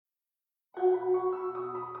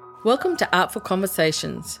Welcome to Artful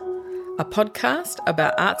Conversations, a podcast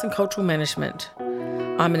about arts and cultural management.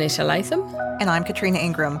 I'm Anita Latham. And I'm Katrina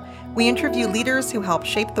Ingram. We interview leaders who help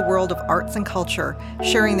shape the world of arts and culture,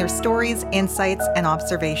 sharing their stories, insights, and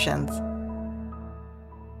observations.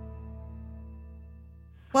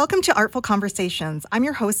 Welcome to Artful Conversations. I'm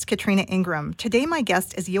your host, Katrina Ingram. Today, my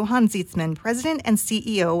guest is Johan Zietsman, President and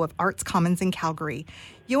CEO of Arts Commons in Calgary.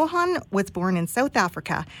 Johan was born in South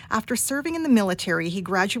Africa. After serving in the military, he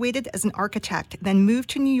graduated as an architect, then moved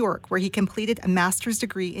to New York, where he completed a master's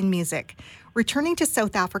degree in music. Returning to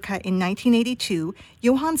South Africa in 1982,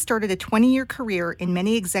 Johan started a 20-year career in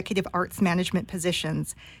many executive arts management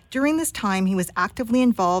positions. During this time, he was actively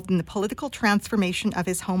involved in the political transformation of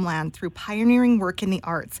his homeland through pioneering work in the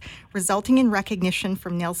arts, resulting in recognition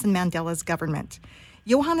from Nelson Mandela's government.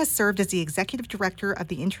 Johan has served as the executive director of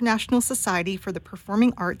the International Society for the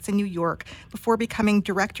Performing Arts in New York before becoming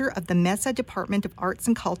director of the Mesa Department of Arts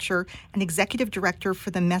and Culture and executive director for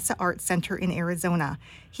the Mesa Arts Center in Arizona.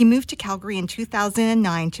 He moved to Calgary in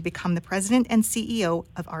 2009 to become the president and CEO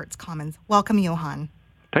of Arts Commons. Welcome, Johan.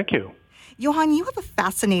 Thank you. Johan, you have a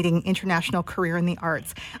fascinating international career in the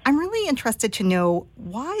arts. I'm really interested to know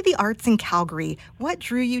why the arts in Calgary. What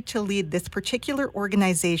drew you to lead this particular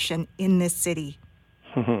organization in this city?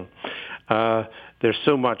 There's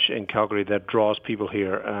so much in Calgary that draws people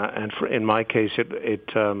here, and in my case, it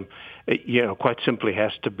quite simply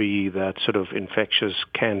has to be that sort of infectious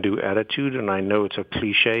can-do attitude. And I know it's a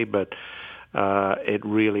cliche, but it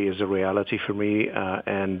really is a reality for me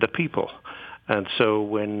and the people. And so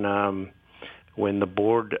when the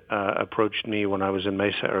board approached me when I was in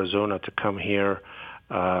Mesa, Arizona, to come here,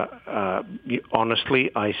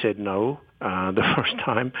 honestly, I said no. The first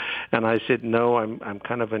time, and I said no. I'm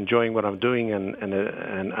kind of enjoying what I'm doing,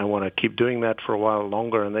 and I want to keep doing that for a while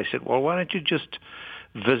longer. And they said, well, why don't you just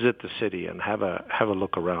visit the city and have a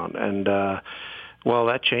look around? And well,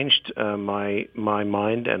 that changed my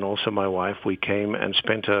mind and also my wife. We came and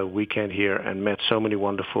spent a weekend here and met so many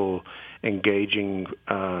wonderful, engaging,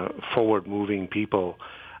 forward-moving people.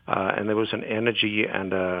 And there was an energy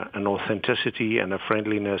and an authenticity and a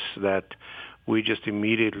friendliness that we just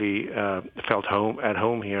immediately felt at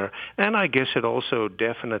home here. And I guess it also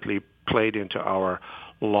definitely played into our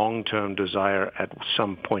long-term desire at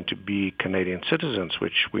some point to be Canadian citizens,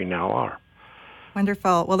 which we now are.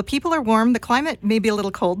 Wonderful. Well, the people are warm. The climate may be a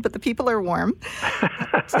little cold, but the people are warm.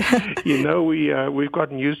 We've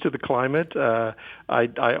gotten used to the climate.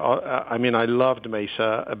 I mean, I loved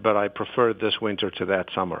Mesa, but I preferred this winter to that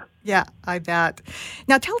summer. Yeah, I bet.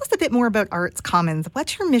 Now, tell us a bit more about Arts Commons.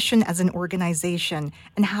 What's your mission as an organization,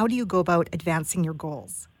 and how do you go about advancing your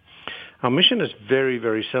goals? Our mission is very,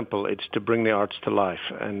 very simple. It's to bring the arts to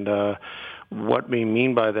life. And what we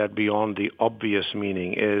mean by that, beyond the obvious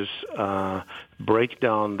meaning, is break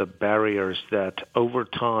down the barriers that over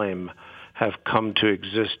time have come to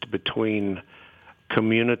exist between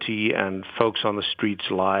community and folks on the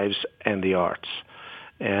streets' lives and the arts.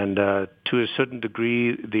 And to a certain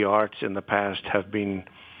degree, the arts in the past have been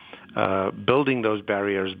building those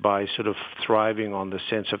barriers by sort of thriving on the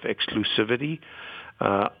sense of exclusivity.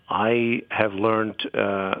 I have learned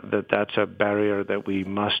that that's a barrier that we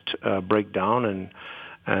must break down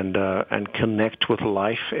and connect with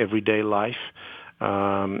life, everyday life.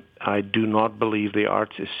 I do not believe the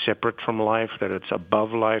arts is separate from life, that it's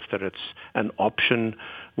above life, that it's an option.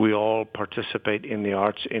 We all participate in the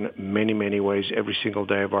arts in many, many ways every single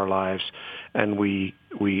day of our lives. And we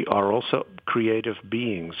are also creative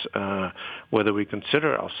beings, whether we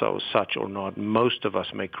consider ourselves such or not. Most of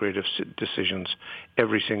us make creative decisions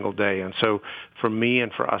every single day. And so for me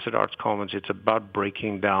and for us at Arts Commons, it's about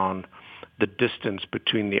breaking down the distance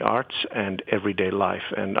between the arts and everyday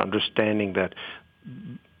life and understanding that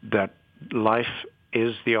life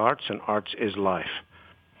is the arts and arts is life.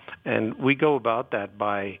 And we go about that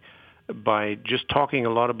by just talking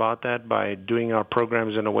a lot about that, by doing our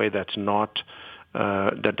programs in a way that's not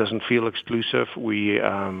that doesn't feel exclusive. We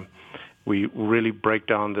really break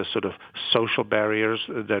down the sort of social barriers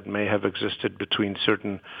that may have existed between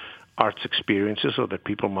certain arts experiences or that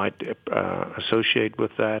people might associate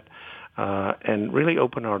with that, and really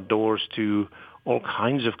open our doors to all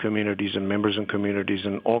kinds of communities and members in communities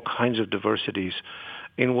and all kinds of diversities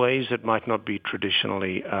in ways that might not be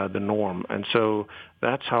traditionally the norm. And so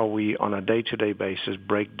that's how we, on a day-to-day basis,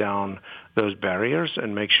 break down those barriers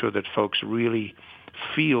and make sure that folks really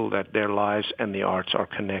feel that their lives and the arts are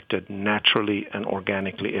connected naturally and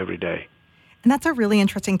organically every day. And that's a really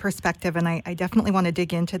interesting perspective, and I definitely want to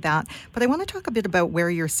dig into that. But I want to talk a bit about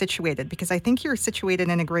where you're situated, because I think you're situated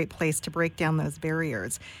in a great place to break down those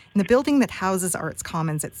barriers. And the building that houses Arts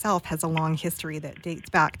Commons itself has a long history that dates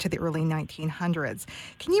back to the early 1900s.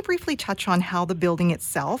 Can you briefly touch on how the building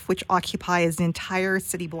itself, which occupies an entire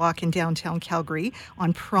city block in downtown Calgary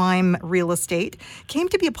on prime real estate, came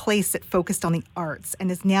to be a place that focused on the arts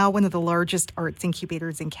and is now one of the largest arts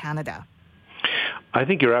incubators in Canada? I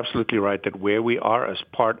think you're absolutely right that where we are as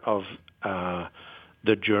part of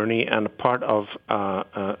the journey and a part of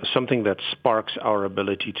something that sparks our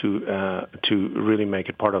ability to really make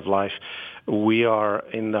it part of life. We are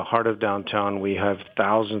in the heart of downtown. We have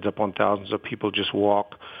thousands upon thousands of people just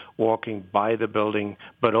walking by the building,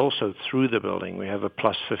 but also through the building. We have a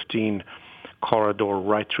plus 15 corridor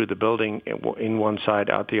right through the building, in one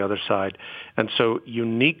side, out the other side. And so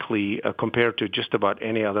uniquely, compared to just about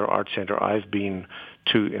any other art center I've been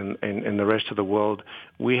to in the rest of the world,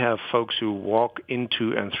 we have folks who walk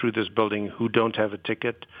into and through this building who don't have a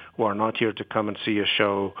ticket, who are not here to come and see a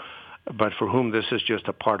show, but for whom this is just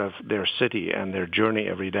a part of their city and their journey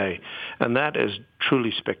every day. And that is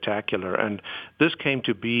truly spectacular. And this came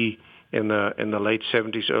to be in the late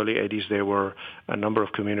 70s, early 80s. There were a number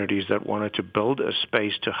of communities that wanted to build a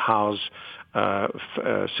space to house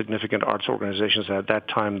significant arts organizations. At that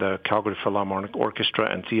time, the Calgary Philharmonic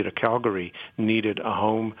Orchestra and Theatre Calgary needed a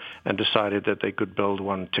home and decided that they could build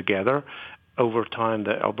one together. Over time,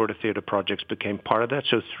 the Alberta Theatre Projects became part of that.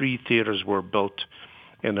 So 3 theaters were built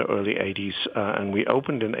in the early 80s, and we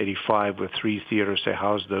opened in 85 with 3 theaters to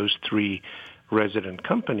house those 3 resident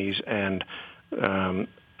companies. And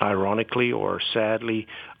ironically or sadly,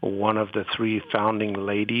 one of the 3 founding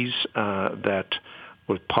ladies that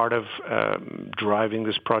was part of driving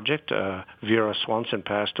this project, Vera Swanson,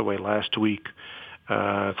 passed away last week,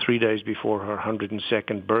 3 days before her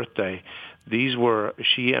 102nd birthday. These were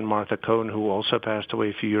she and Martha Cohen, who also passed away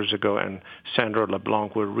a few years ago, and Sandra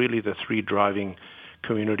LeBlanc were really the 3 driving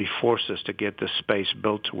community forces to get this space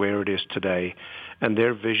built to where it is today. And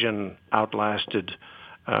their vision outlasted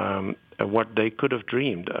what they could have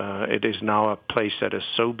dreamed. It is now a place that is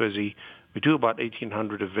so busy. We do about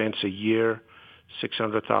 1,800 events a year.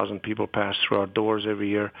 600,000 people pass through our doors every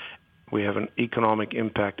year. We have an economic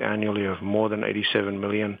impact annually of more than 87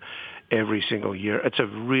 million every single year. It's a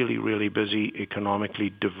really, really busy,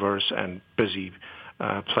 economically diverse and busy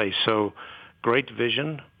place. So great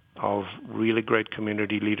vision of really great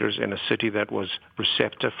community leaders in a city that was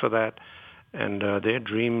receptive for that. And their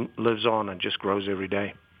dream lives on and just grows every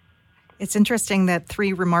day. It's interesting that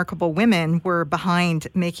 3 remarkable women were behind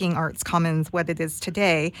making Arts Commons what it is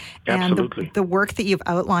today. Absolutely. And the work that you've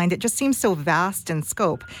outlined, it just seems so vast in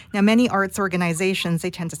scope. Now, many arts organizations,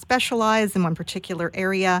 they tend to specialize in one particular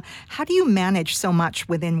area. How do you manage so much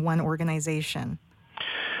within one organization?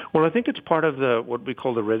 Well, I think it's part of what we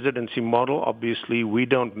call the residency model. Obviously, we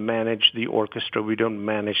don't manage the orchestra. We don't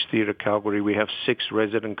manage Theatre Calgary. We have 6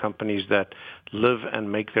 resident companies that live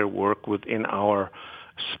and make their work within our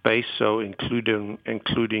space. So including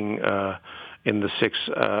in the 6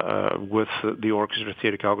 with the Orchestra,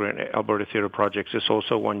 Theatre Calgary, and Alberta Theatre Projects, there's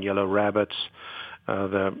also One Yellow Rabbits,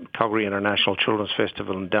 the Calgary International Children's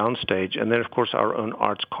Festival and Downstage, and then, of course, our own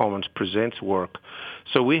Arts Commons presents work.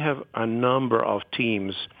 So we have a number of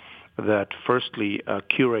teams that firstly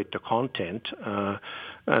curate the content,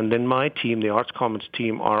 and then my team, the Arts Commons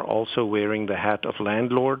team, are also wearing the hat of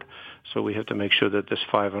landlord. So we have to make sure that this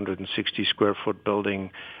 560 square foot building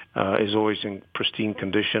is always in pristine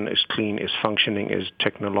condition, is clean, is functioning, is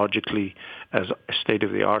technologically as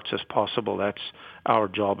state-of-the-art as possible. That's our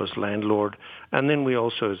job as landlord. And then we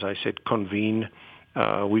also, as I said, convene.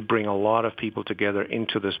 We bring a lot of people together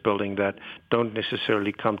into this building that don't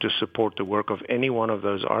necessarily come to support the work of any one of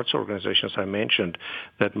those arts organizations I mentioned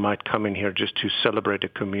that might come in here just to celebrate a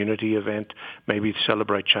community event, maybe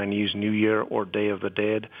celebrate Chinese New Year or Day of the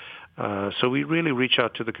Dead. So we really reach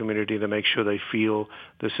out to the community to make sure they feel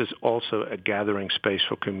this is also a gathering space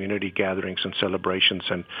for community gatherings and celebrations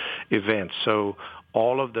and events. So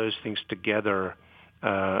all of those things together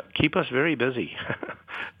keep us very busy.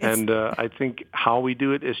 And I think how we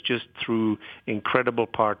do it is just through incredible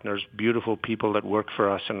partners, beautiful people that work for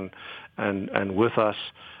us and with us.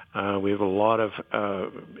 We have a lot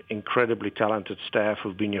of incredibly talented staff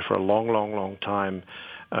who've been here for a long, long, long time.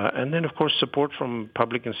 And then, of course, support from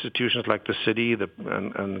public institutions like the city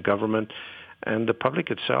and the government and the public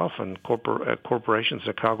itself and corporations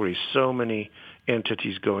at Calgary. So many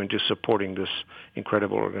entities go into supporting this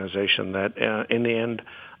incredible organization that in the end,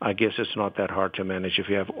 I guess it's not that hard to manage if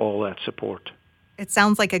you have all that support. It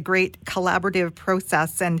sounds like a great collaborative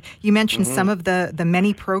process. And you mentioned some of the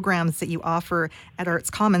many programs that you offer at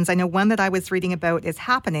Arts Commons. I know one that I was reading about is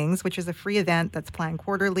Happenings, which is a free event that's planned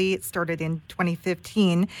quarterly. It started in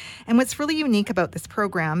 2015. And what's really unique about this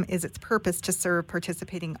program is its purpose to serve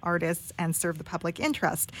participating artists and serve the public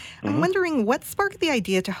interest. I'm wondering what sparked the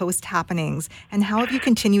idea to host Happenings, and how have you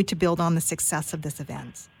continued to build on the success of this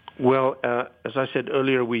event? Well, as I said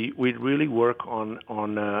earlier, we really work on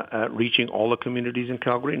reaching all the communities in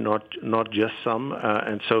Calgary, not just some.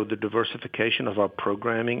 And so the diversification of our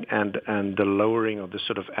programming and the lowering of the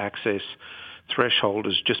sort of access threshold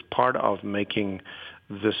is just part of making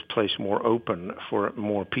this place more open for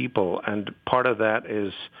more people. And part of that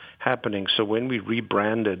is happening. So when we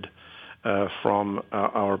rebranded from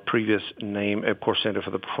our previous name, EPCOR Center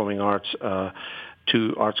for the Performing Arts,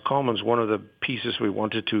 to Arts Commons, one of the pieces we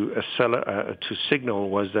wanted to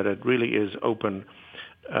signal was that it really is open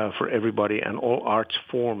for everybody, and all arts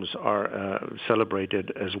forms are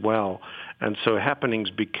celebrated as well. And so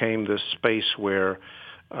Happenings became this space where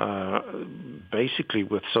basically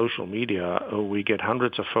with social media, we get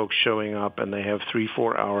hundreds of folks showing up, and they have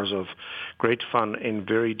 3-4 hours of great fun in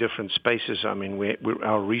very different spaces. I mean,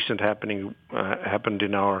 our recent happening happened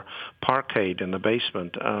in our parkade in the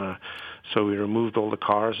basement. So we removed all the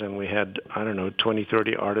cars, and we had, 20,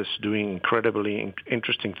 30 artists doing incredibly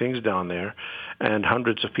interesting things down there, and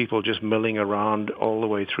hundreds of people just milling around all the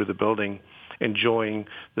way through the building, enjoying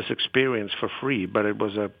this experience for free. But it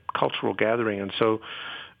was a cultural gathering, and so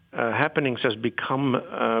Happenings has become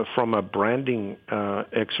from a branding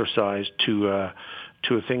exercise to a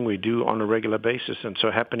thing we do on a regular basis. And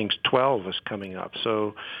so Happenings 12 is coming up.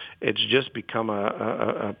 So it's just become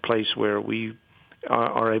a place where we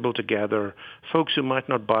are able to gather folks who might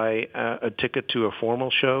not buy a ticket to a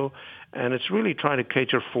formal show. And it's really trying to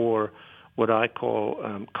cater for what I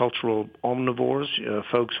call cultural omnivores,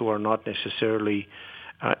 folks who are not necessarily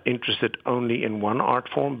interested only in one art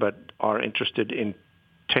form, but are interested in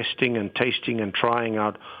testing and tasting and trying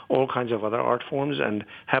out all kinds of other art forms. And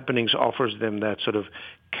Happenings offers them that sort of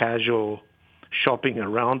casual shopping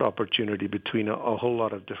around opportunity between a whole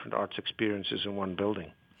lot of different arts experiences in one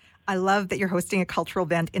building. I love that you're hosting a cultural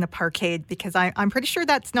event in a parkade, because I'm pretty sure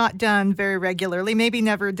that's not done very regularly, maybe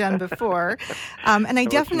never done before. And I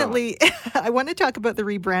definitely, I want to talk about the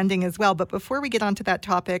rebranding as well. But before we get onto that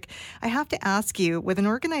topic, I have to ask you, with an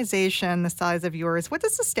organization the size of yours, what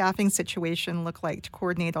does the staffing situation look like to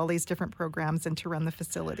coordinate all these different programs and to run the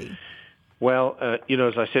facility? Well,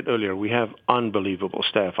 as I said earlier, we have unbelievable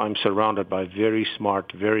staff. I'm surrounded by very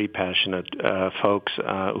smart, very passionate folks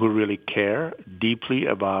who really care deeply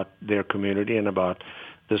about their community and about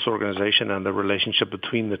this organization and the relationship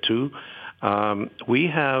between the two. We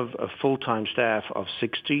have a full-time staff of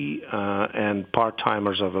 60 and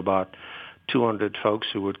part-timers of about 200 folks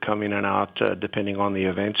who would come in and out depending on the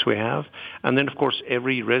events we have. And then, of course,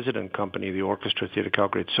 every resident company, the Orchestra, Theatre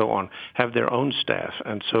Calgary, and so on, have their own staff.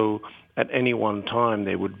 And so at any one time,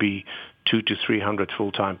 there would be 200 to 300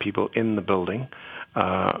 full-time people in the building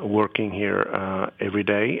working here every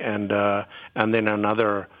day, and then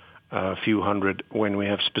another few hundred when we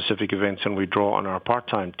have specific events and we draw on our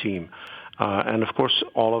part-time team. And, of course,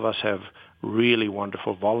 all of us have really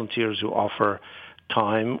wonderful volunteers who offer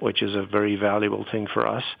time, which is a very valuable thing for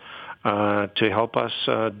us, to help us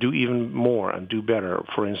do even more and do better.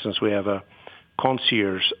 For instance, we have a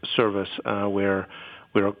concierge service where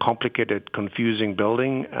we're a complicated, confusing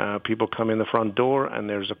building. People come in the front door, and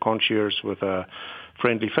there's a concierge with a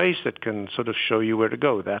friendly face that can sort of show you where to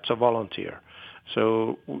go. That's a volunteer.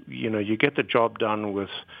 So, you get the job done with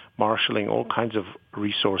marshaling all kinds of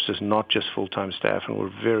resources, not just full-time staff, and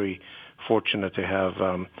we're very fortunate to have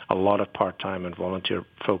a lot of part-time and volunteer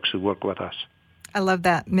folks who work with us. I love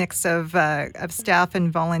that mix of staff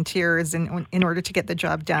and volunteers in order to get the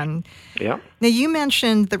job done. Yeah. Now, you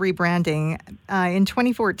mentioned the rebranding. In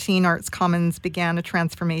 2014, Arts Commons began a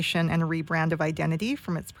transformation and a rebrand of identity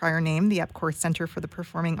from its prior name, the EPCOR Center for the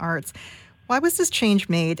Performing Arts. Why was this change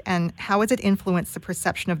made, and how has it influenced the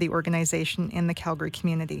perception of the organization in the Calgary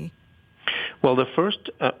community? Well, the first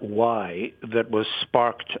why that was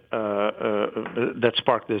sparked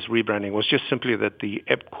this rebranding was just simply that the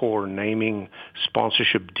EPCOR naming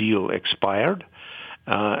sponsorship deal expired,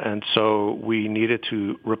 and so we needed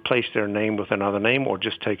to replace their name with another name or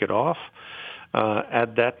just take it off.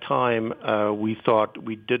 At that time, we thought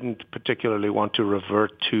we didn't particularly want to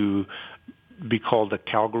revert to be called the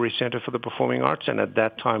Calgary Center for the Performing Arts, and at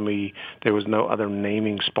that time there was no other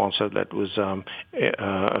naming sponsor that was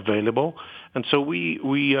available. And so we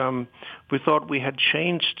thought we had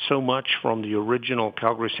changed so much from the original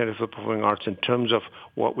Calgary Center for the Performing Arts in terms of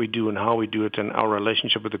what we do and how we do it and our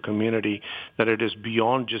relationship with the community, that it is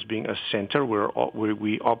beyond just being a center.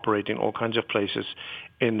 We operate in all kinds of places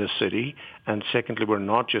in the city. And secondly, we're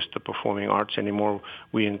not just the performing arts anymore.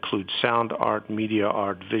 We include sound art, media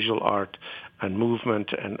art, visual art, and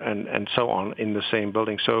movement and so on in the same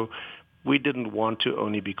building. So we didn't want to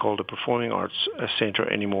only be called a performing arts center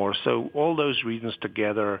anymore. So all those reasons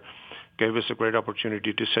together gave us a great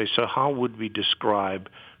opportunity to say, so how would we describe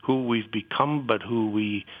who we've become but who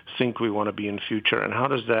we think we want to be in the future, and how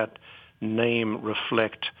does that name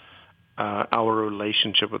reflect our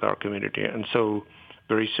relationship with our community? And so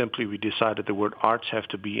very simply, we decided the word arts have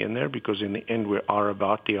to be in there because in the end we are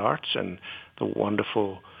about the arts and the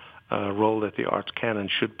wonderful role that the arts can and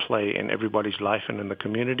should play in everybody's life and in the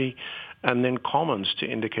community. And then commons to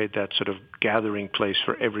indicate that sort of gathering place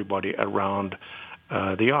for everybody around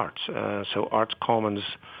the arts. So Arts Commons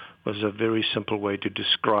was a very simple way to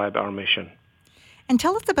describe our mission. And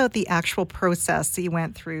tell us about the actual process that you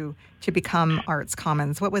went through to become Arts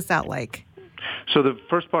Commons. What was that like? So the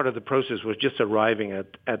first part of the process was just arriving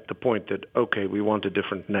at the point that, okay, we want a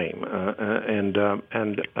different name. And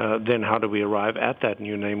then how do we arrive at that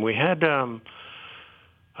new name? We had,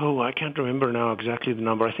 I can't remember now exactly the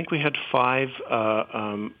number. I think we had 5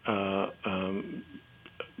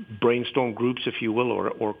 brainstorm groups, if you will,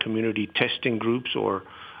 or community testing groups, or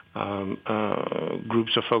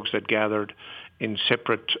groups of folks that gathered in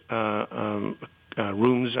separate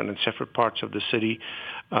rooms and in separate parts of the city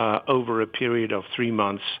over a period of 3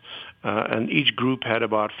 months. And each group had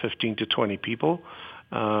about 15 to 20 people.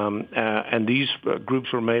 And these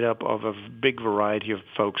groups were made up of a big variety of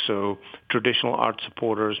folks, so traditional art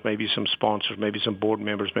supporters, maybe some sponsors, maybe some board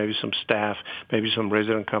members, maybe some staff, maybe some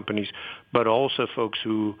resident companies, but also folks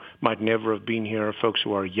who might never have been here, folks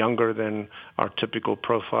who are younger than our typical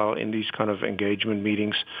profile in these kind of engagement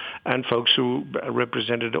meetings, and folks who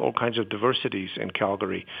represented all kinds of diversities in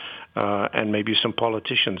Calgary, and maybe some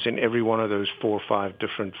politicians in every one of those 4 or 5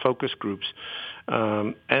 different focus groups.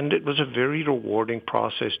 And it was a very rewarding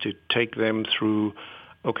process to take them through,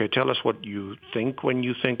 okay, tell us what you think when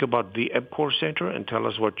you think about the EPCOR Center, and tell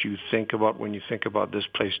us what you think about when you think about this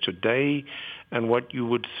place today, and what you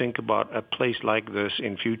would think about a place like this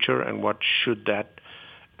in future, and what should that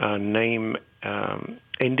name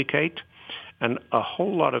indicate. And a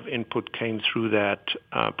whole lot of input came through that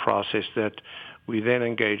process that we then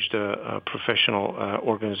engaged a professional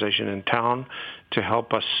organization in town to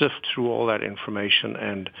help us sift through all that information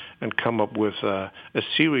and come up with a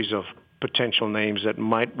series of potential names that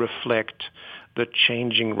might reflect the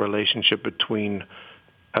changing relationship between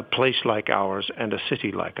a place like ours and a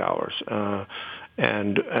city like ours.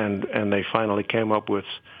 And they finally came up with,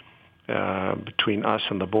 between us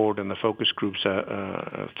and the board and the focus groups,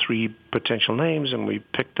 3 potential names, and we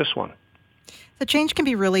picked this one. The change can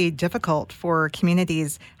be really difficult for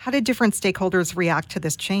communities. How did different stakeholders react to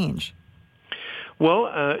this change? Well,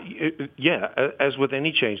 as with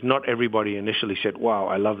any change, not everybody initially said, wow,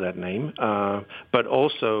 I love that name. But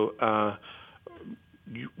also,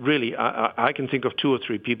 really, I can think of 2 or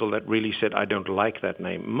 3 people that really said, I don't like that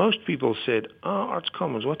name. Most people said, Arts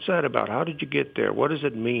Commons, what's that about? How did you get there? What does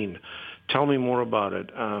it mean? Tell me more about it.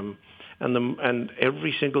 And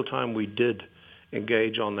every single time we did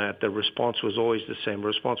engage on that, the response was always the same. The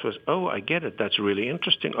response was, oh, I get it. That's really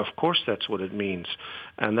interesting. Of course that's what it means.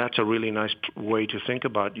 And that's a really nice way to think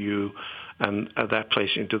about you and that place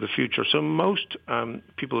into the future. So most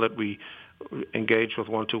people that we engaged with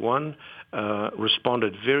one-to-one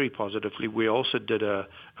responded very positively. We also did a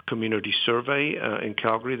community survey in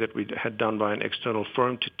Calgary that we had done by an external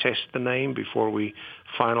firm to test the name before we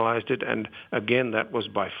finalized it. And again, that was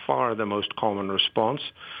by far the most common response.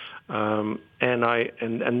 And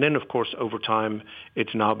then, of course, over time,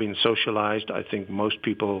 it's now been socialized. I think most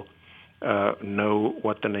people know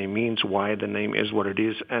what the name means, why the name is what it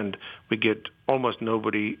is, and we get almost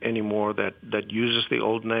nobody anymore that uses the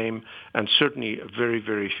old name, and certainly very,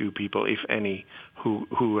 very few people, if any,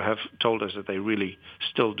 who have told us that they really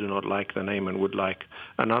still do not like the name and would like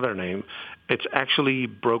another name. It's actually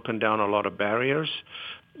broken down a lot of barriers.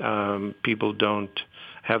 People don't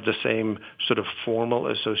have the same sort of formal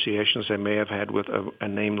associations they may have had with a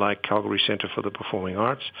name like Calgary Center for the Performing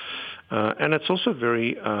Arts. And it's also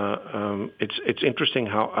very, it's interesting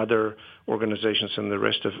how other organizations in the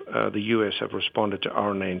rest of the U.S. have responded to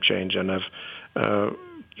our name change and have,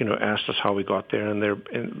 asked us how we got there, and they're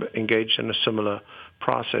engaged in a similar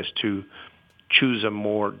process to choose a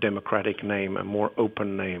more democratic name, a more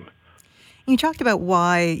open name. You talked about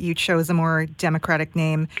why you chose a more democratic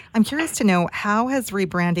name. I'm curious to know, how has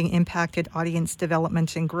rebranding impacted audience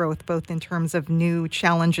development and growth, both in terms of new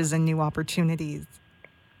challenges and new opportunities?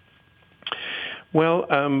 Well,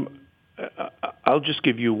 I'll just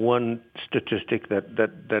give you one statistic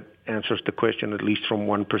that answers the question, at least from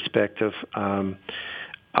one perspective.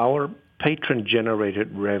 Our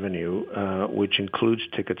patron-generated revenue, which includes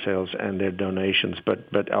ticket sales and their donations,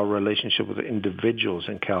 but our relationship with individuals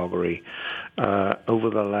in Calgary over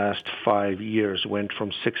the last 5 years went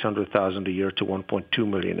from $600,000 a year to $1.2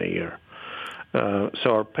 million a year.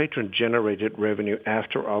 So our patron-generated revenue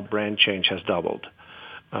after our brand change has doubled.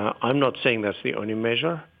 I'm not saying that's the only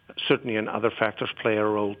measure. Certainly, and other factors play a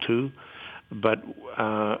role too. But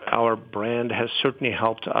our brand has certainly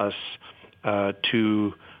helped us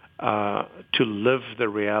to live the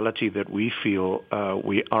reality that we feel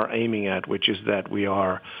we are aiming at, which is that we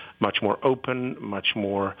are much more open, much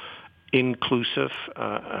more inclusive,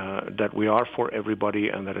 that we are for everybody,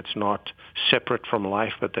 and that it's not separate from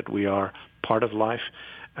life, but that we are part of life.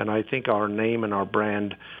 And I think our name and our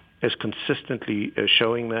brand is consistently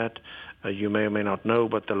showing that. You may or may not know,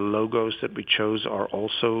 but the logos that we chose are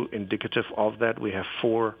also indicative of that. We have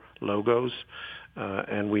 4 logos,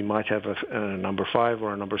 and we might have a number 5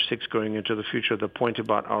 or a number 6 going into the future. The point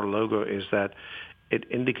about our logo is that it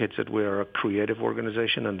indicates that we are a creative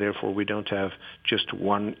organization, and therefore we don't have just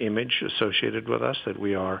one image associated with us, that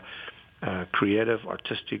we are creative,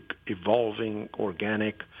 artistic, evolving,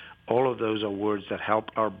 organic. All of those are words that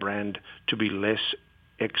help our brand to be less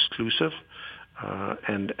exclusive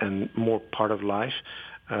and more part of life.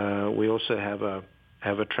 We also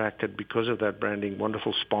have attracted, because of that branding,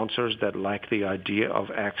 wonderful sponsors that like the idea of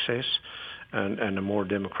access and a more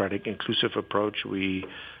democratic, inclusive approach. We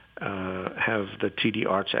have the TD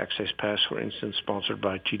Arts Access Pass, for instance, sponsored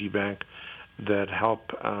by TD Bank, that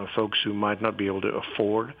help folks who might not be able to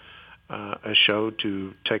afford a show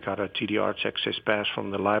to take out a TD Arts Access Pass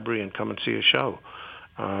from the library and come and see a show.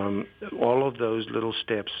 All of those little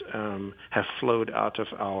steps have flowed out of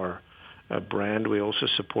our brand. We also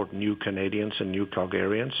support new Canadians and new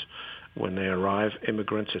Calgarians when they arrive,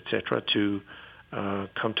 immigrants, etc., to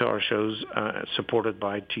come to our shows, supported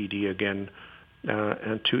by TD again,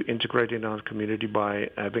 and to integrate in our community by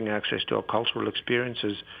having access to our cultural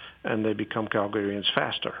experiences, and they become Calgarians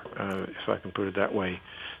faster, if I can put it that way.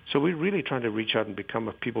 So we're really trying to reach out and become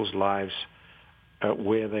of people's lives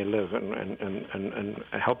where they live and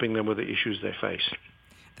helping them with the issues they face.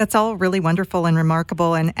 That's all really wonderful and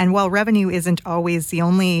remarkable. And while revenue isn't always the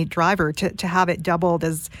only driver, to have it doubled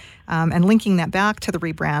and linking that back to the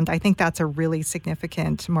rebrand, I think that's a really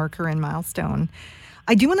significant marker and milestone.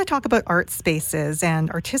 I do want to talk about art spaces,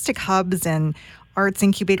 and artistic hubs and arts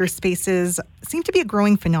incubator spaces seem to be a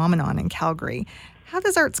growing phenomenon in Calgary. How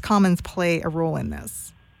does Arts Commons play a role in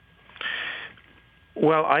this?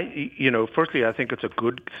 Well, firstly, I think it's a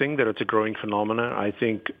good thing that it's a growing phenomenon. I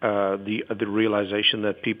think the realization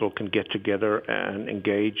that people can get together and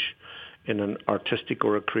engage in an artistic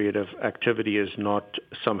or a creative activity is not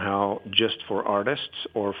somehow just for artists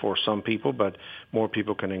or for some people, but more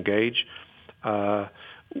people can engage.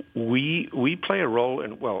 We play a role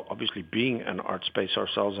in, well, obviously being an art space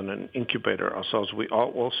ourselves and an incubator ourselves. We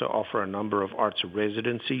also offer a number of arts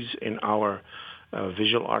residencies in our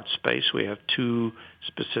visual arts space. We have 2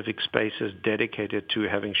 specific spaces dedicated to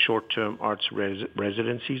having short-term arts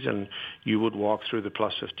residencies, and you would walk through the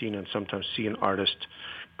Plus 15 and sometimes see an artist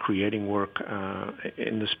creating work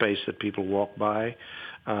in the space that people walk by.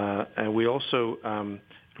 And we also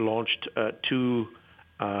launched 2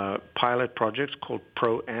 pilot projects called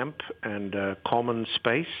ProAmp and Common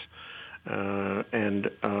Space, and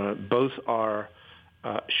both are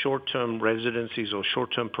short-term residencies or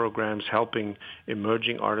short-term programs helping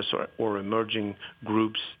emerging artists or emerging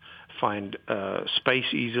groups find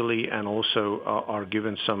space easily, and also are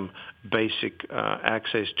given some basic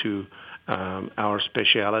access to our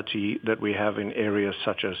speciality that we have in areas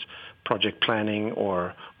such as project planning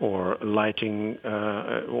or lighting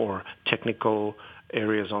or technical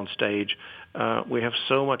areas on stage. We have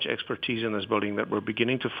so much expertise in this building that we're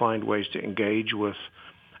beginning to find ways to engage with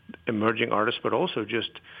emerging artists, but also just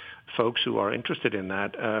folks who are interested in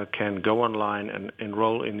that can go online and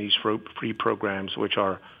enroll in these free programs, which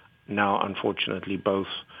are now unfortunately both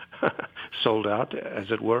sold out,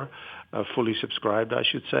 as it were, fully subscribed, I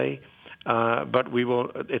should say. But we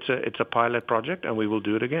will. It's a pilot project, and we will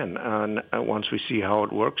do it again. And once we see how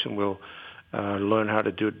it works, and we'll learn how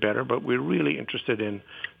to do it better. But we're really interested in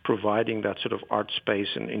providing that sort of art space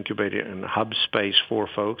and incubator and hub space for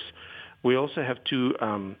folks. We also have 2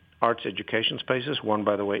 arts education spaces. One,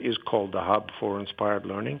 by the way, is called the Hub for Inspired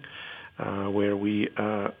Learning. where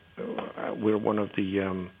we're one of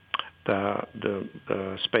the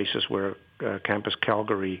spaces where Campus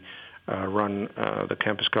Calgary run the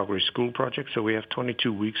Campus Calgary School Project. So we have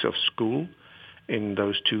 22 weeks of school in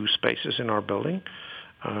those two spaces in our building.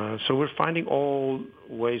 So we're finding all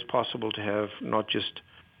ways possible to have not just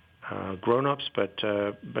grown-ups, but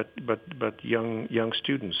young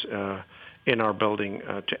students in our building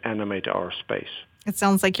to animate our space. It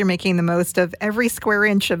sounds like you're making the most of every square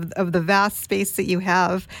inch of the vast space that you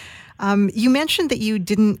have. You mentioned that you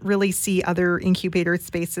didn't really see other incubator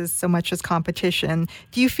spaces so much as competition.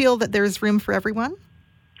 Do you feel that there's room for everyone?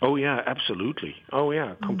 Oh, yeah, absolutely. Oh,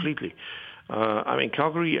 yeah, completely. I mean,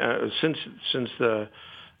 Calgary, since the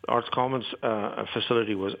Arts Commons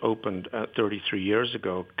facility was opened 33 years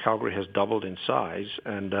ago, Calgary has doubled in size,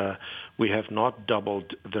 and we have not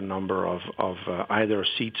doubled the number of either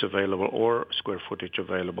seats available or square footage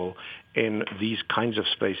available in these kinds of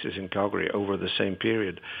spaces in Calgary over the same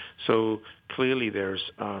period. So clearly there's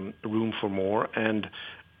room for more, and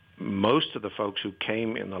most of the folks who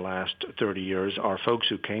came in the last 30 years are folks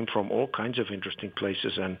who came from all kinds of interesting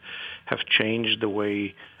places and have changed the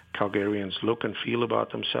way Calgarians look and feel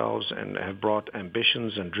about themselves, and have brought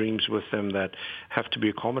ambitions and dreams with them that have to be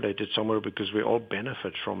accommodated somewhere, because we all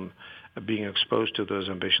benefit from being exposed to those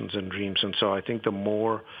ambitions and dreams. And so I think the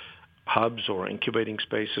more hubs or incubating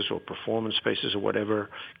spaces or performance spaces or whatever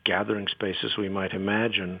gathering spaces we might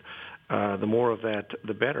imagine, the more of that,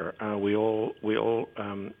 the better. We all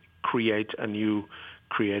create a new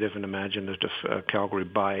creative and imaginative Calgary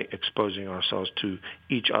by exposing ourselves to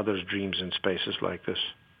each other's dreams in spaces like this.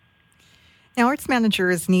 Now, arts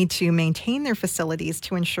managers need to maintain their facilities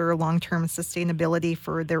to ensure long-term sustainability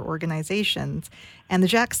for their organizations. And the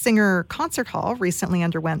Jack Singer Concert Hall recently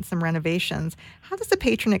underwent some renovations. How does the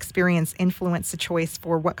patron experience influence the choice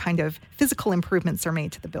for what kind of physical improvements are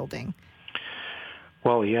made to the building?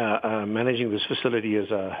 Well, yeah, managing this facility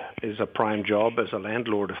is a prime job as a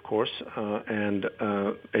landlord, of course, and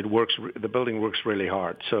it works. The building works really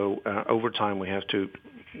hard. So over time, we have to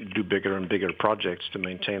do bigger and bigger projects to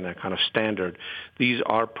maintain that kind of standard. These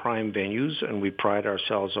are prime venues, and we pride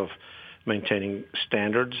ourselves of maintaining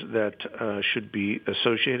standards that should be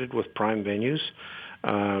associated with prime venues.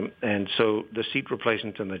 And so the seat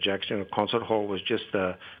replacement in the Jack Singer Concert Hall was just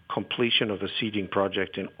the completion of the seating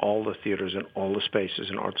project in all the theaters and all the spaces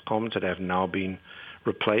in Arts Commons that have now been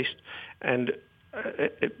replaced. And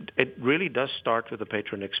it really does start with the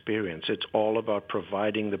patron experience. It's all about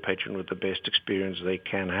providing the patron with the best experience they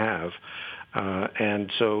can have.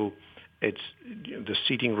 And so the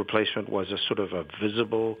seating replacement was a sort of a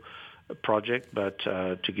visible project, but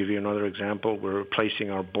to give you another example, we're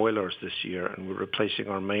replacing our boilers this year, and we're replacing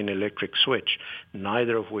our main electric switch,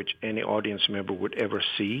 neither of which any audience member would ever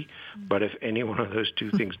see. But if any one of those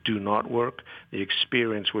two things do not work, the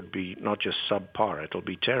experience would be not just subpar, it'll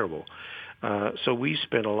be terrible. So we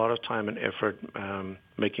spent a lot of time and effort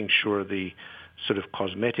making sure the sort of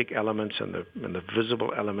cosmetic elements and the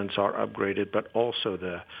visible elements are upgraded, but also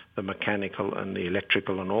the mechanical and the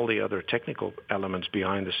electrical and all the other technical elements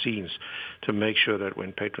behind the scenes to make sure that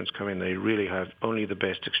when patrons come in, they really have only the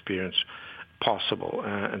best experience possible.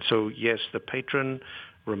 And so, yes, the patron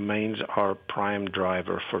remains our prime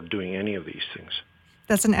driver for doing any of these things.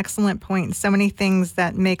 That's an excellent point. So many things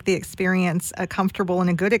that make the experience a comfortable and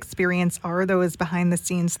a good experience are those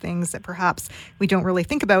behind-the-scenes things that perhaps we don't really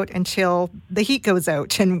think about until the heat goes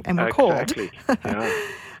out and we're Exactly. cold. Yeah.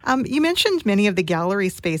 You mentioned many of the gallery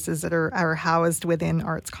spaces that are housed within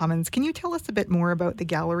Arts Commons. Can you tell us a bit more about the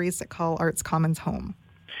galleries that call Arts Commons home?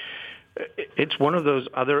 It's one of those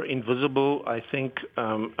other invisible, I think,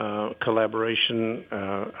 collaborations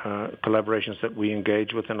that we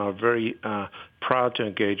engage with and are very proud to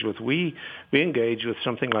engage with. We engage with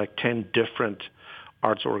something like 10 different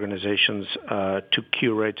arts organizations to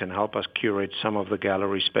curate and help us curate some of the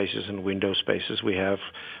gallery spaces and window spaces we have.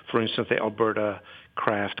 For instance, the Alberta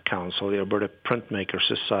Craft Council, the Alberta Printmaker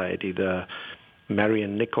Society, the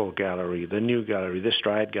Marion Nicol Gallery, the New Gallery, the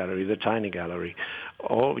Stride Gallery, the Tiny Gallery,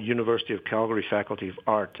 all University of Calgary Faculty of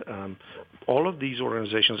Art. All of these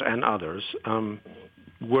organizations and others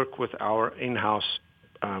work with our in-house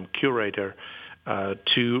curator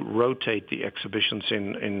to rotate the exhibitions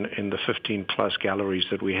in the 15-plus galleries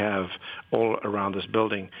that we have all around this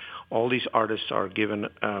building. All these artists are given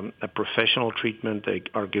a professional treatment. They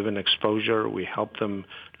are given exposure. We help them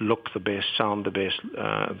look the best, sound the best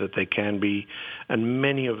that they can be. And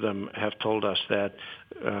many of them have told us that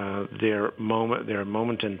their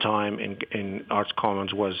moment in time in Arts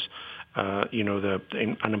Commons was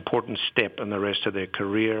an important step in the rest of their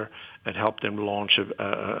career. It helped them launch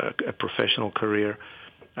a professional career.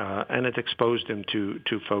 And it exposed them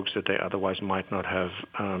to folks that they otherwise might not have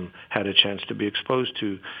had a chance to be exposed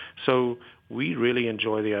to. So we really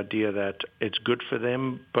enjoy the idea that it's good for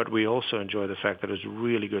them, but we also enjoy the fact that it's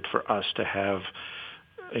really good for us to have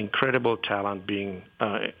incredible talent being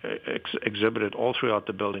exhibited all throughout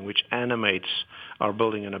the building, which animates our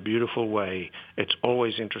building in a beautiful way. It's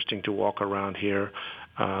always interesting to walk around here.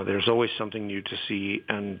 There's always something new to see,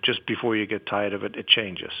 and just before you get tired of it, it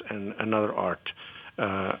changes, and another art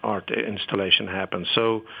installation happens.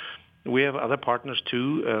 So we have other partners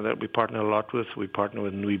too that we partner a lot with. We partner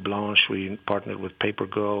with Nuit Blanche. We partnered with Paper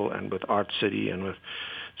Girl and with Art City and with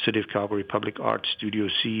City of Calgary Public Art, Studio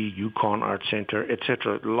C, Yukon Art Center,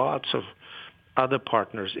 etc. Lots of other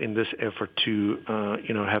partners in this effort to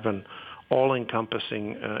have an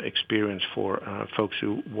all-encompassing experience for folks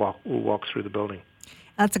who walk through the building.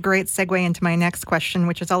 That's a great segue into my next question,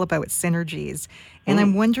 which is all about synergies. And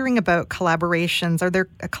I'm wondering about collaborations. Are there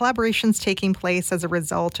collaborations taking place as a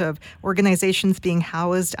result of organizations being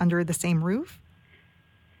housed under the same roof?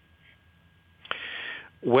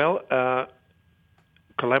 Well,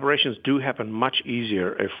 collaborations do happen much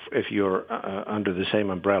easier if you're under the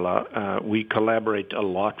same umbrella. We collaborate a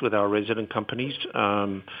lot with our resident companies.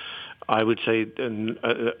 I would say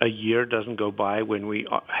a year doesn't go by when we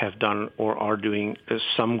have done or are doing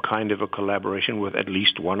some kind of a collaboration with at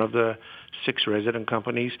least one of the 6 resident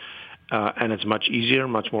companies. And it's much easier,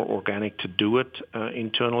 much more organic to do it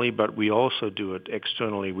internally, but we also do it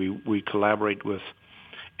externally. We collaborate with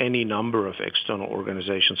any number of external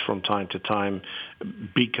organizations from time to time,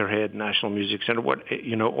 Beakerhead, National Music Center,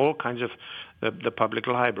 all kinds of the public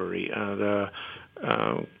library, the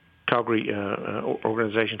Calgary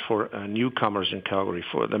Organization for Newcomers in Calgary,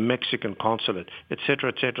 for the Mexican Consulate, et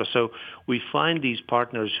cetera, et cetera. So we find these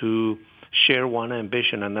partners who share one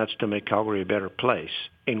ambition, and that's to make Calgary a better place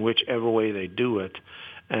in whichever way they do it.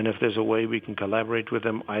 And if there's a way we can collaborate with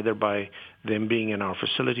them, either by them being in our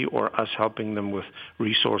facility or us helping them with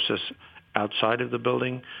resources outside of the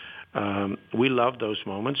building, we love those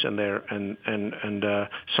moments. And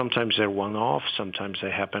sometimes they're one-off, sometimes they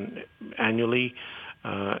happen annually.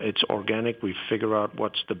 It's organic. We figure out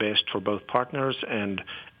what's the best for both partners, and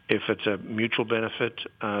if it's a mutual benefit,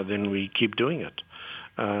 then we keep doing it.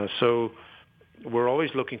 So we're always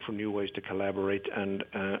looking for new ways to collaborate, and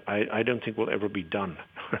I don't think we'll ever be done.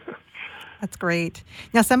 That's great.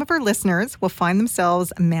 Now, some of our listeners will find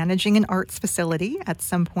themselves managing an arts facility at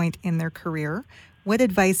some point in their career. What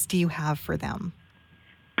advice do you have for them?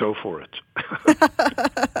 Go for it.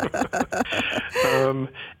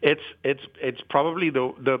 It's probably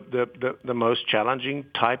the most challenging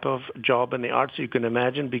type of job in the arts you can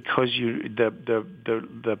imagine, because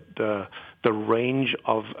the range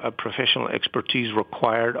of professional expertise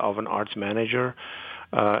required of an arts manager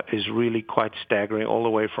is really quite staggering. All the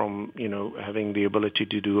way from having the ability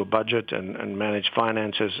to do a budget and manage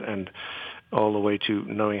finances, and all the way to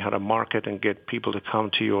knowing how to market and get people to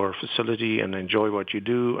come to your facility and enjoy what you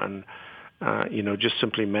do, and just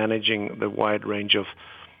simply managing the wide range of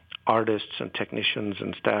artists and technicians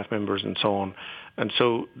and staff members and so on. And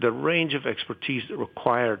so the range of expertise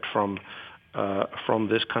required from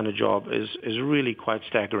this kind of job is really quite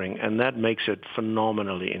staggering, and that makes it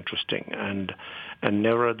phenomenally interesting and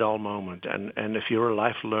never a dull moment. And if you're a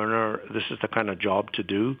life learner, this is the kind of job to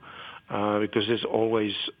do. Because there's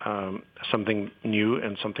always something new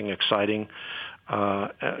and something exciting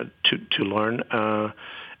to learn,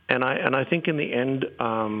 and I think in the end,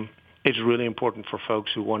 it's really important for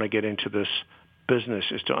folks who want to get into this business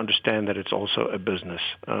is to understand that it's also a business,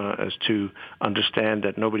 as to understand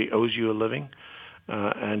that nobody owes you a living,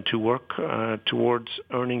 and to work towards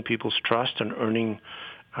earning people's trust and earning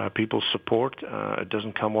people's support. It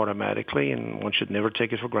doesn't come automatically, and one should never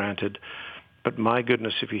take it for granted. But my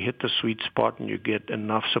goodness, if you hit the sweet spot and you get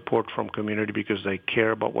enough support from community because they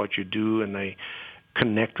care about what you do and they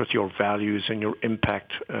connect with your values and your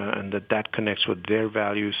impact, and that connects with their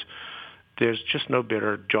values, there's just no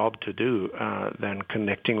better job to do than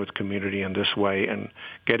connecting with community in this way and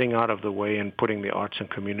getting out of the way and putting the arts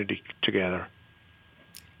and community together.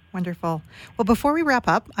 Wonderful. Well, before we wrap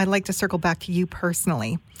up, I'd like to circle back to you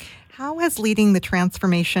personally. How has leading the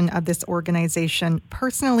transformation of this organization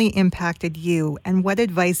personally impacted you, and what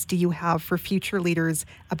advice do you have for future leaders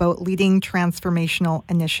about leading transformational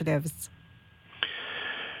initiatives?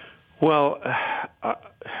 Well,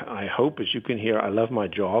 I hope, as you can hear, I love my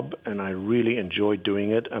job, and I really enjoy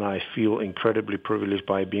doing it, and I feel incredibly privileged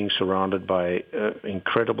by being surrounded by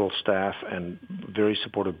incredible staff and very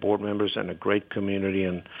supportive board members and a great community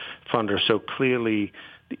and funders. So clearly,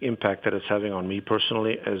 the impact that it's having on me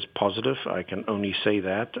personally is positive. I can only say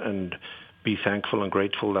that, and be thankful and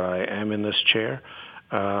grateful that I am in this chair,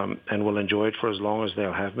 and will enjoy it for as long as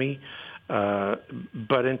they'll have me.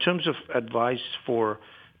 But in terms of advice for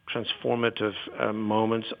transformative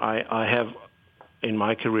moments, I have in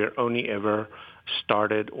my career only ever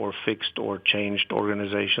started or fixed or changed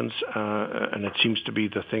organizations, and it seems to be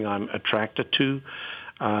the thing I'm attracted to.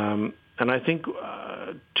 And I think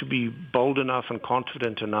to be bold enough and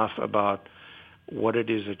confident enough about what it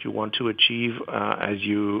is that you want to achieve as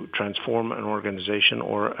you transform an organization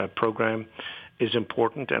or a program is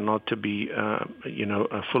important, and not to be,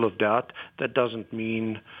 full of doubt. That doesn't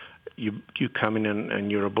mean you come in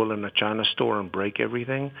and you're a bull in a china store and break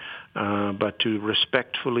everything, but to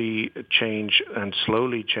respectfully change and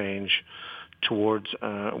slowly change towards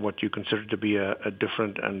what you consider to be a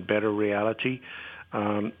different and better reality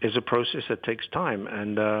is a process that takes time.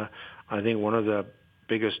 And I think one of the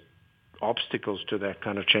biggest obstacles to that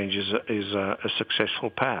kind of change is a successful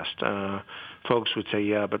past. Folks would say,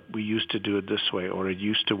 yeah, but we used to do it this way, or it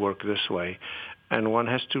used to work this way. And one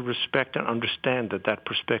has to respect and understand that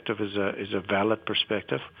perspective is a valid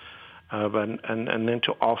perspective, and then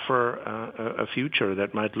to offer a future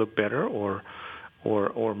that might look better or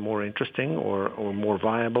more interesting or more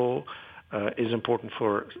viable is important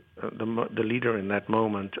for the leader in that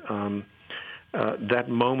moment. That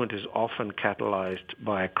moment is often catalyzed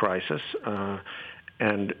by a crisis,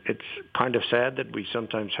 and it's kind of sad that we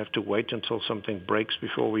sometimes have to wait until something breaks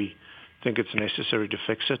before we think it's necessary to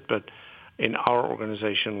fix it. But in our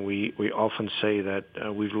organization, we often say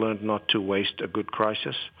that we've learned not to waste a good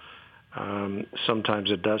crisis. Sometimes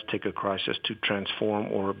it does take a crisis to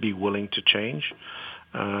transform or be willing to change,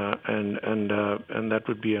 and that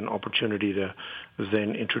would be an opportunity to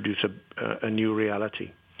then introduce a new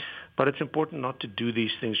reality. But it's important not to do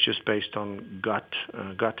these things just based on gut.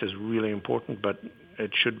 Gut is really important, but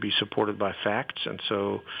it should be supported by facts. And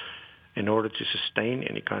so in order to sustain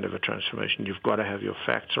any kind of a transformation, you've got to have your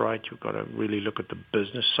facts right. You've got to really look at the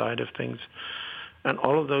business side of things. And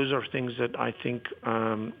all of those are things that I think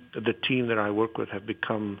the team that I work with have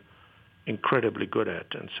become incredibly good at.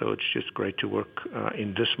 And so it's just great to work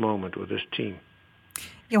in this moment with this team.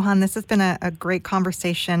 Johan, this has been a great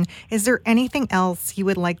conversation. Is there anything else you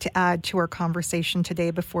would like to add to our conversation today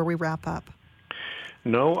before we wrap up?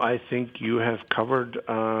 No, I think you have covered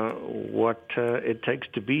what it takes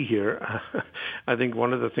to be here. I think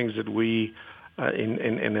one of the things that we,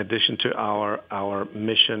 in addition to our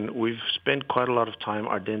mission, we've spent quite a lot of time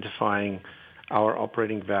identifying our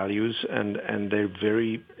operating values, and they're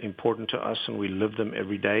very important to us, and we live them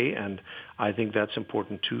every day. And I think that's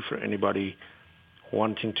important, too, for anybody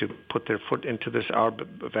wanting to put their foot into this. Our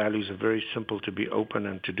values are very simple: to be open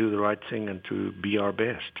and to do the right thing and to be our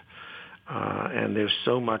best. And there's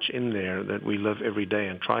so much in there that we live every day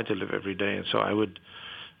and try to live every day. And so I would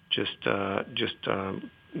just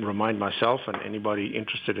remind myself and anybody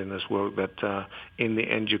interested in this work that in the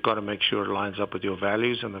end you've got to make sure it lines up with your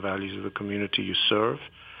values and the values of the community you serve,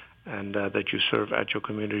 and that you serve at your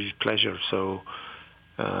community's pleasure. So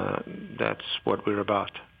that's what we're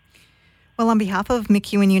about. Well, on behalf of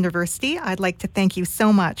MacEwan University, I'd like to thank you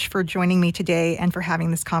so much for joining me today and for having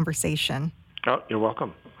this conversation. Oh, you're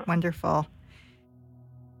welcome. Wonderful.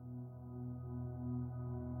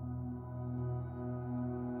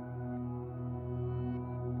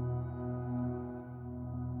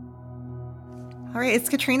 All right, it's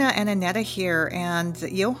Katrina and Annetta here, and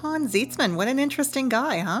Johan Zietsman. What an interesting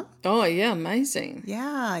guy, huh? Oh, yeah, amazing.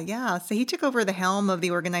 Yeah. So he took over the helm of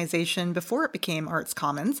the organization before it became Arts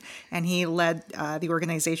Commons, and he led the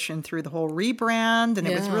organization through the whole rebrand, and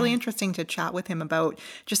it was really interesting to chat with him about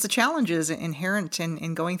just the challenges inherent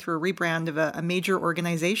in going through a rebrand of a major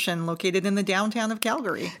organization located in the downtown of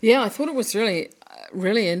Calgary. Yeah, I thought it was really,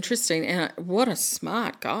 really interesting, and what a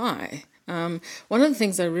smart guy. One of the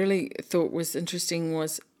things I really thought was interesting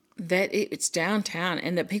was that it's downtown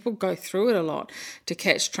and that people go through it a lot to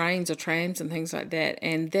catch trains or trams and things like that,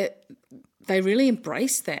 and that they really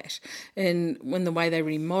embraced that in when the way they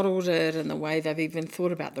remodeled it and the way they've even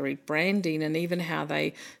thought about the rebranding and even how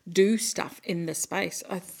they do stuff in the space.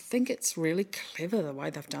 I think it's really clever the way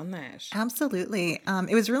they've done that. Absolutely.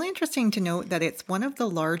 It was really interesting to note that it's one of the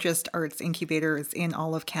largest arts incubators in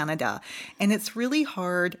all of Canada, and it's really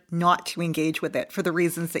hard not to engage with it for the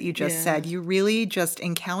reasons that you just said. You really just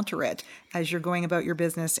encounter it as you're going about your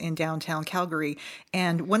business in downtown Calgary.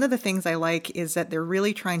 And one of the things I like is that they're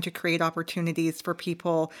really trying to create opportunities for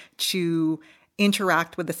people to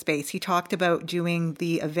interact with the space. He talked about doing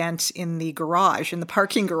the event in the garage, in the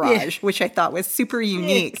parking garage, which I thought was super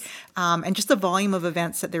unique. Yes. And just the volume of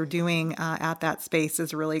events that they're doing at that space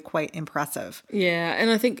is really quite impressive. Yeah, and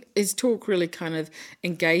I think his talk really kind of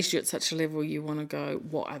engaged you at such a level you want to go,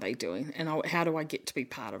 what are they doing? And how do I get to be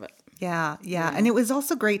part of it? Yeah. And it was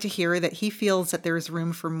also great to hear that he feels that there's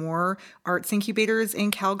room for more arts incubators in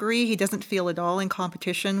Calgary. He doesn't feel at all in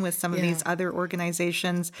competition with some of these other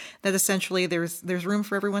organizations, that essentially there's room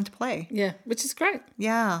for everyone to play. Yeah, which is great.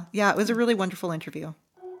 Yeah, it was a really wonderful interview.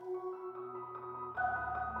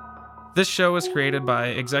 This show was created by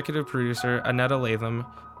executive producer Annetta Latham,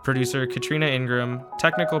 producer Katrina Ingram,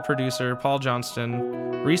 technical producer Paul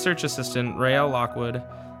Johnston, research assistant Rael Lockwood,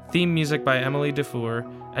 theme music by Emily Dufour,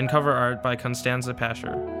 and cover art by Constanza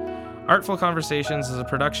Pasher. Artful Conversations is a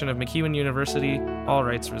production of MacEwan University, all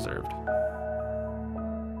rights reserved.